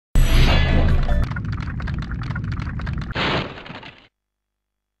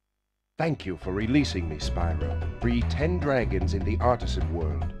Thank you for releasing me, Spyro. Free 10 dragons in the artisan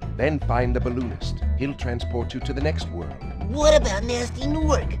world. Then find the balloonist. He'll transport you to the next world. What about Nasty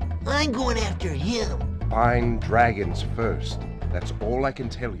Nork? I'm going after him. Find dragons first. That's all I can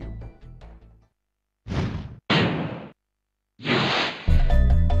tell you.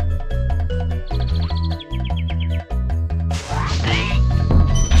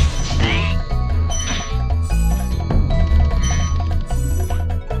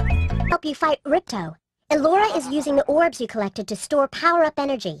 Help you fight Ripto. Elora is using the orbs you collected to store power-up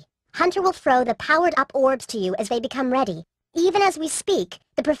energy. Hunter will throw the powered-up orbs to you as they become ready. Even as we speak,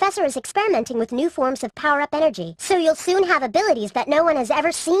 the professor is experimenting with new forms of power-up energy, so you'll soon have abilities that no one has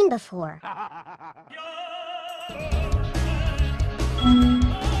ever seen before.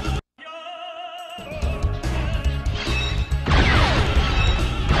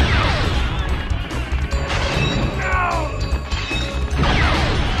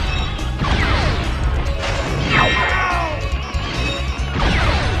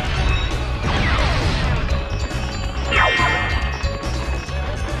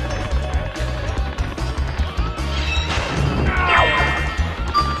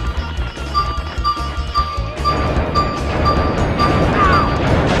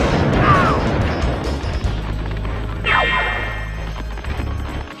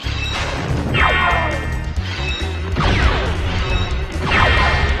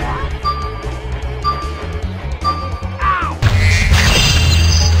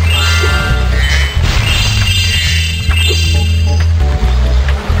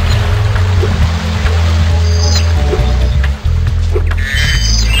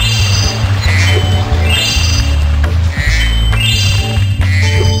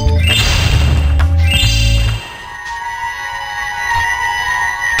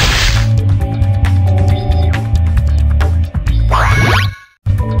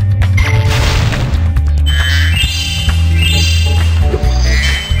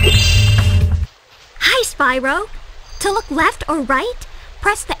 Spyro. To look left or right,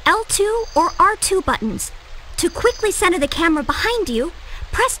 press the L2 or R2 buttons. To quickly center the camera behind you,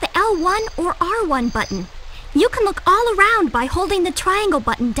 press the L1 or R1 button. You can look all around by holding the triangle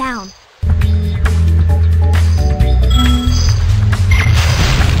button down.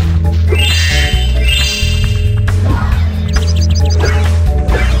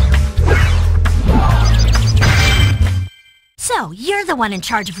 So, you're the one in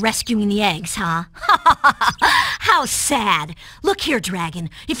charge of rescuing the eggs, huh? How sad. Look here, Dragon.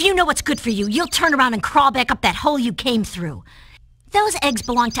 If you know what's good for you, you'll turn around and crawl back up that hole you came through. Those eggs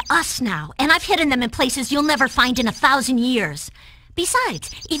belong to us now, and I've hidden them in places you'll never find in 1,000 years.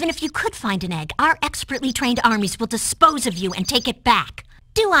 Besides, even if you could find an egg, our expertly trained armies will dispose of you and take it back.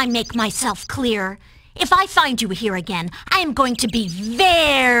 Do I make myself clear? If I find you here again, I am going to be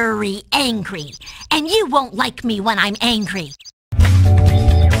very angry, and you won't like me when I'm angry.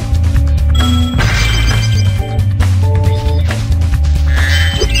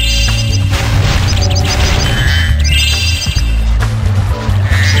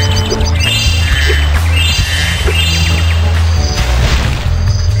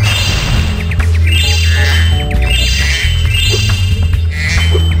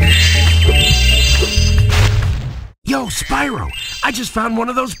 Yo, Spyro, I just found one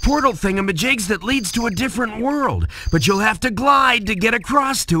of those portal thingamajigs that leads to a different world, but you'll have to glide to get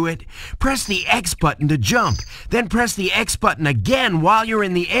across to it. Press the X button to jump, then press the X button again while you're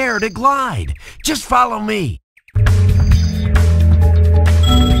in the air to glide. Just follow me.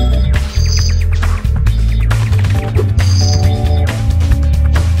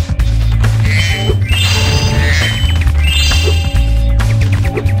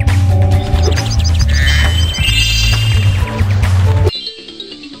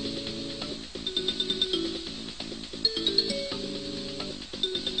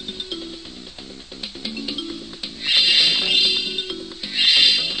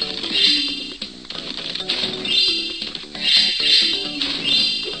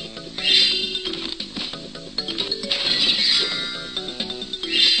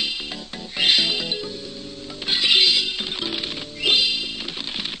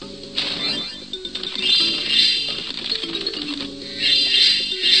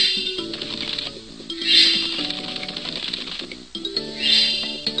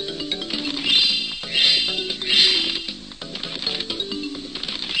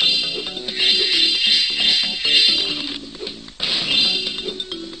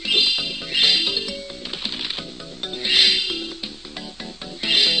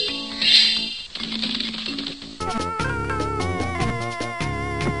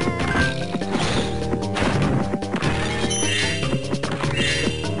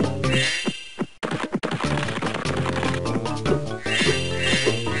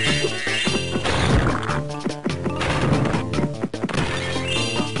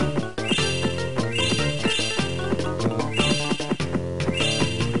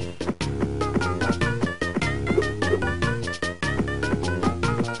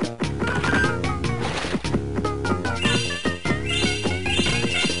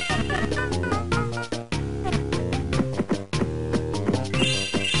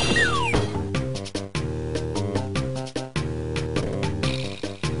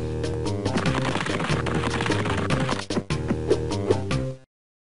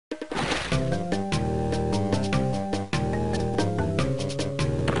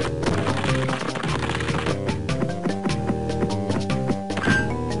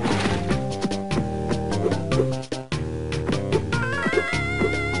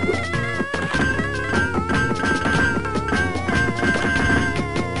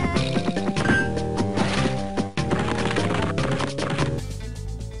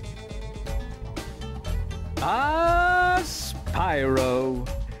 Spyro.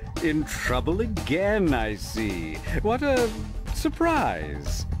 In trouble again, I see. What a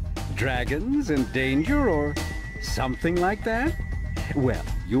surprise. Dragons in danger or something like that? Well,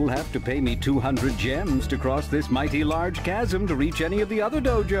 you'll have to pay me 200 gems to cross this mighty large chasm to reach any of the other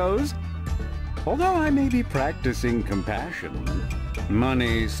dojos. Although I may be practicing compassion,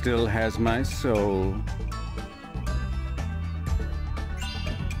 money still has my soul.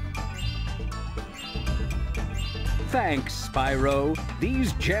 Thanks, Spyro.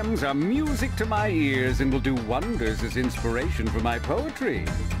 These gems are music to my ears and will do wonders as inspiration for my poetry.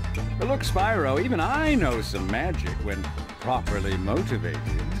 Look, Spyro, even I know some magic when properly motivated.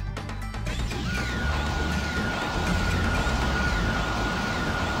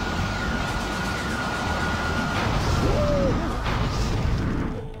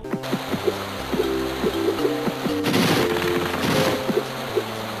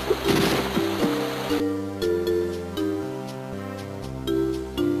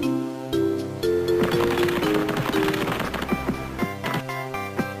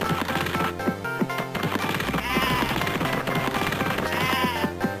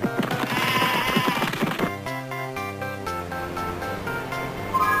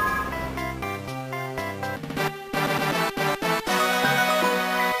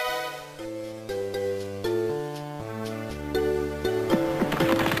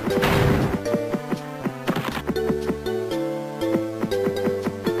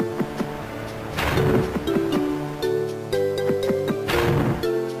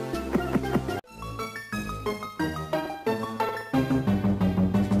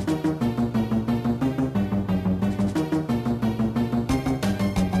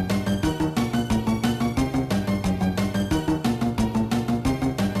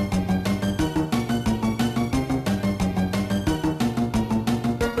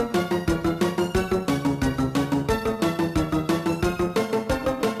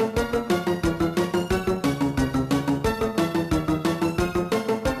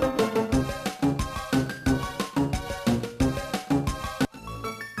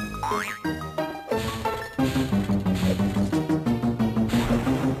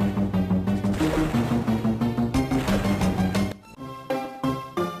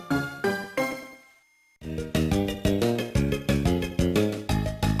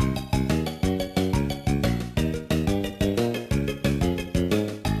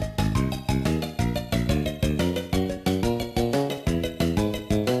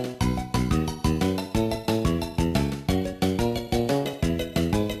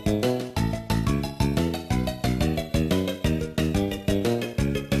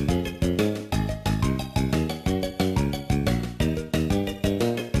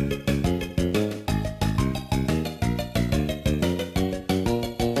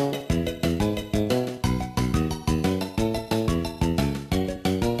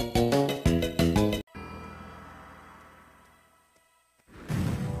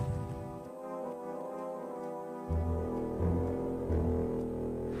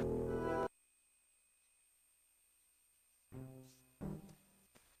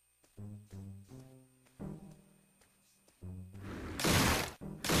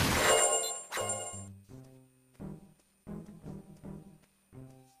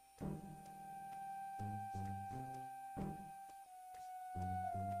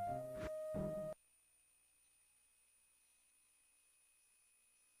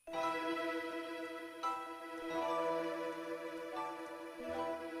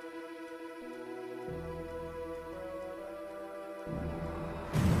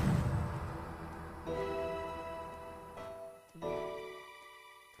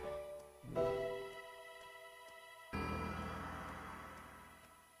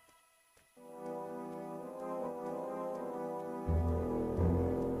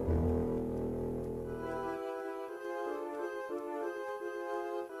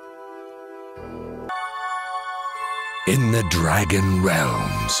 In the Dragon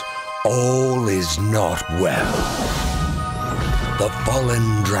Realms, all is not well. The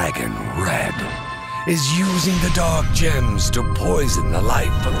fallen dragon, Red, is using the dark gems to poison the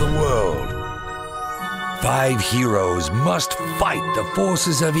life of the world. 5 heroes must fight the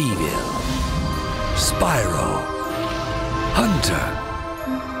forces of evil. Spyro,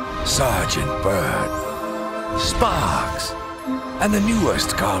 Hunter, Sergeant Bird, Sparks, and the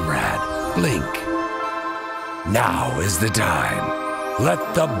newest comrade, Blink. Now is the time.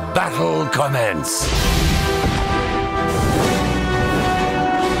 Let the battle commence.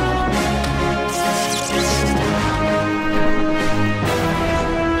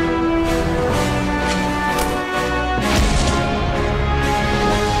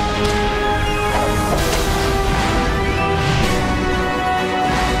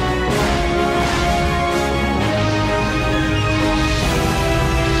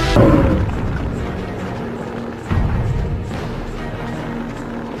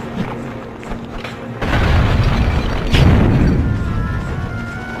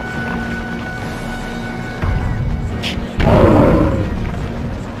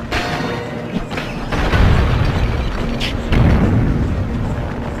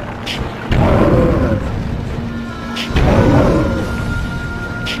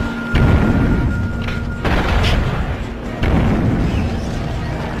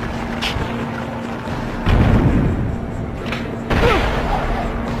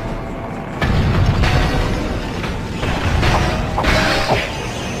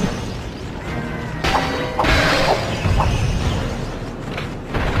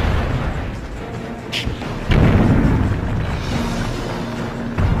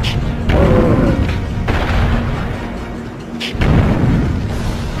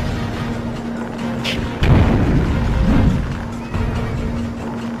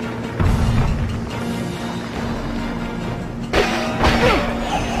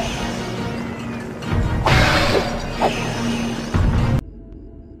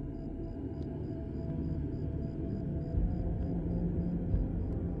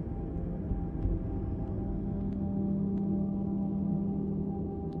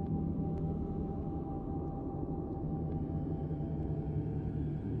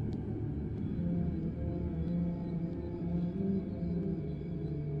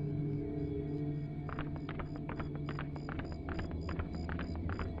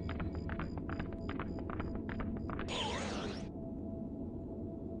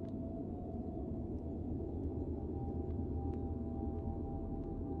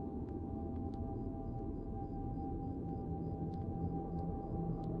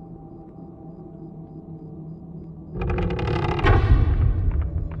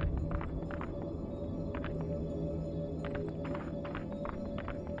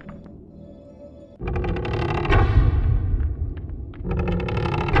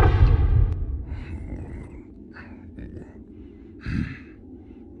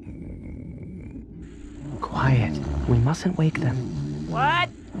 quiet. We mustn't wake them. What?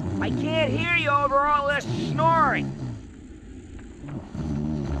 I can't hear you over all this snoring.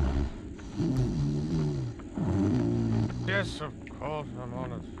 Yes, of course, I'm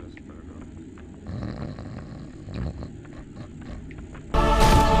honest, sister.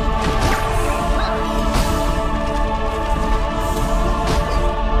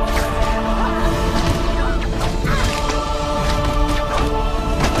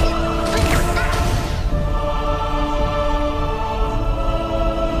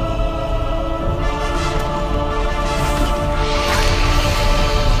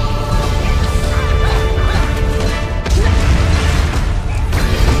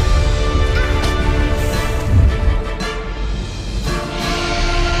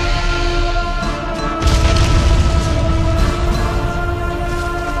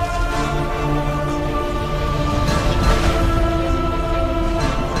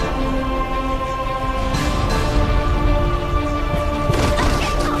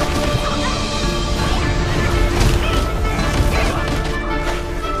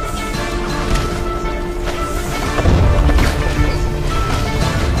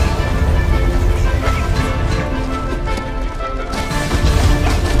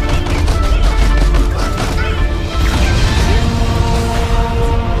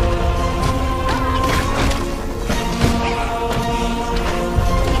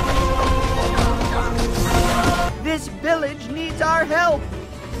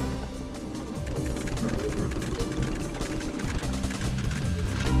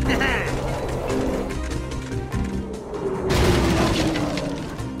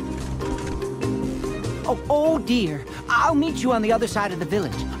 Oh dear. I'll meet you on the other side of the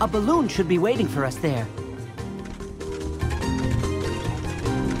village. A balloon should be waiting for us there.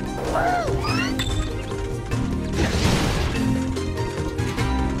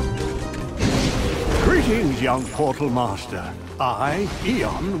 Greetings, young Portal Master. I,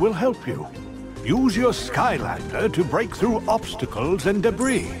 Eon, will help you. Use your Skylander to break through obstacles and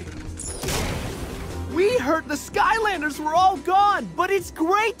debris. We heard the Skylanders were all gone, but it's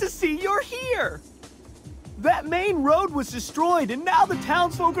great to see you're here! That main road was destroyed, and now the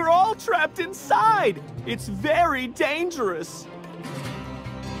townsfolk are all trapped inside! It's very dangerous!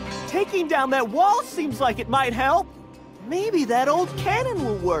 Taking down that wall seems like it might help! Maybe that old cannon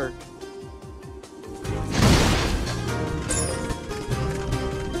will work!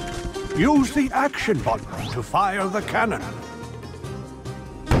 Use the action button to fire the cannon.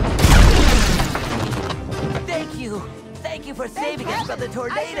 Thank you! Thank you for saving us from the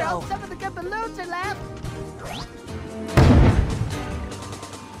tornado! Some of the good balloons are left.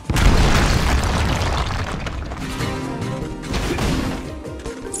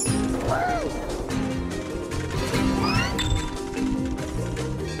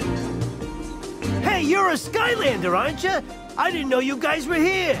 Hey, you're a Skylander, aren't you? I didn't know you guys were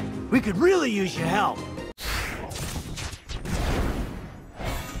here. We could really use your help.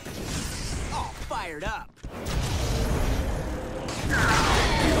 All fired up!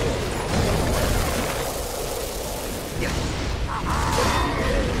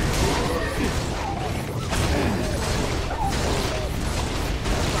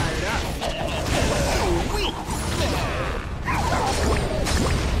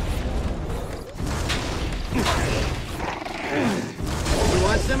 You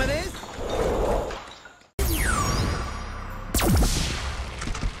want some of this?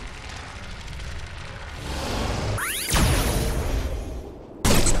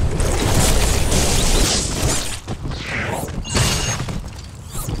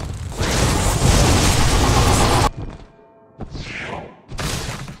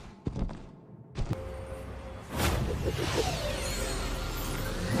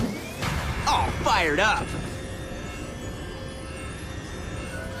 All fired up!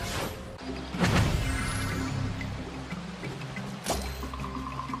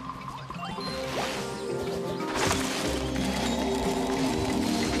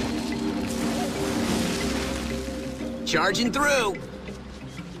 Charging through!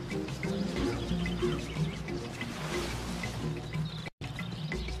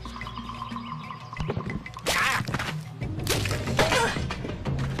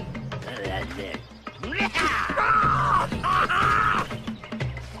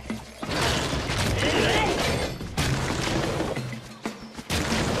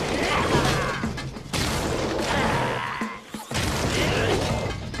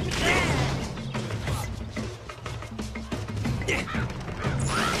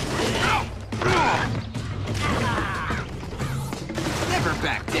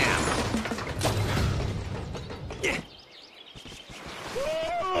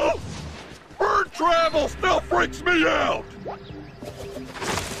 travel still freaks me out!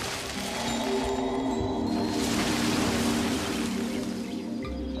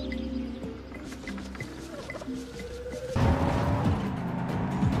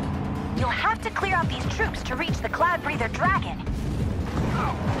 You'll have to clear out these troops to reach the Cloud Breather Dragon.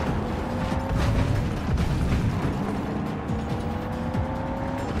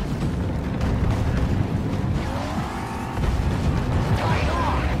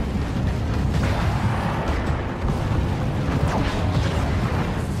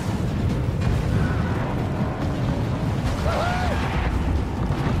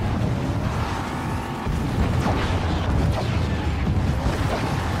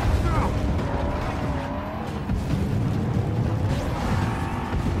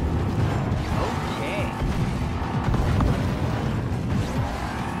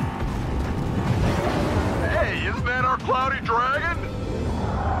 Cloudy Dragon?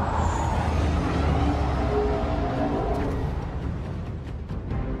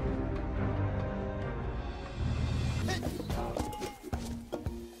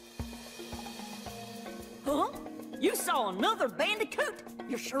 Huh? You saw another bandicoot?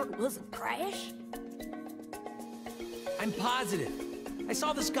 You're sure it wasn't Crash? I'm positive. I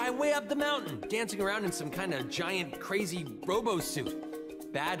saw this guy way up the mountain, dancing around in some kind of giant, crazy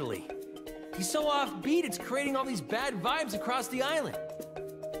robo-suit. Badly. He's so offbeat, it's creating all these bad vibes across the island.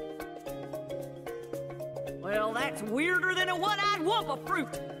 Well, that's weirder than a one-eyed wumpa fruit.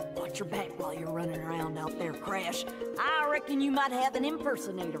 Watch your back while you're running around out there, Crash. I reckon you might have an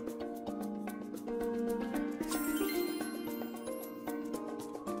impersonator.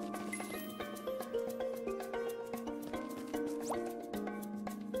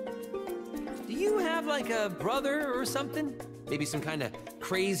 Do you have, like, a brother or something? Maybe some kind of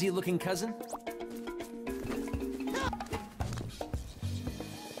crazy-looking cousin?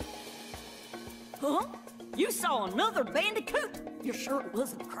 Huh? You saw another bandicoot? You're sure it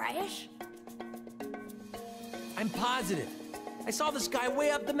wasn't Crash? I'm positive. I saw this guy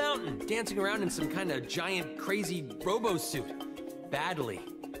way up the mountain, dancing around in some kind of giant, crazy robo-suit. Badly.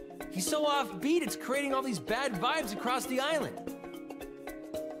 He's so offbeat, it's creating all these bad vibes across the island.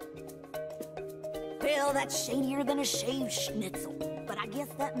 Well, that's shadier than a shaved schnitzel. But I guess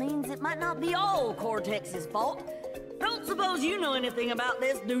that means it might not be all Cortex's fault. Don't suppose you know anything about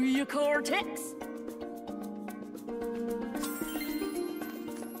this, do you, Cortex?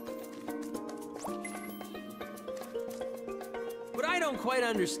 What I don't quite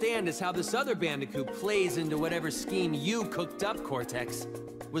understand is how this other Bandicoot plays into whatever scheme you cooked up, Cortex.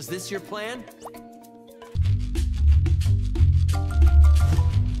 Was this your plan?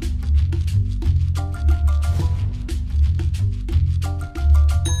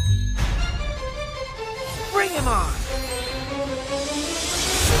 Bring him on!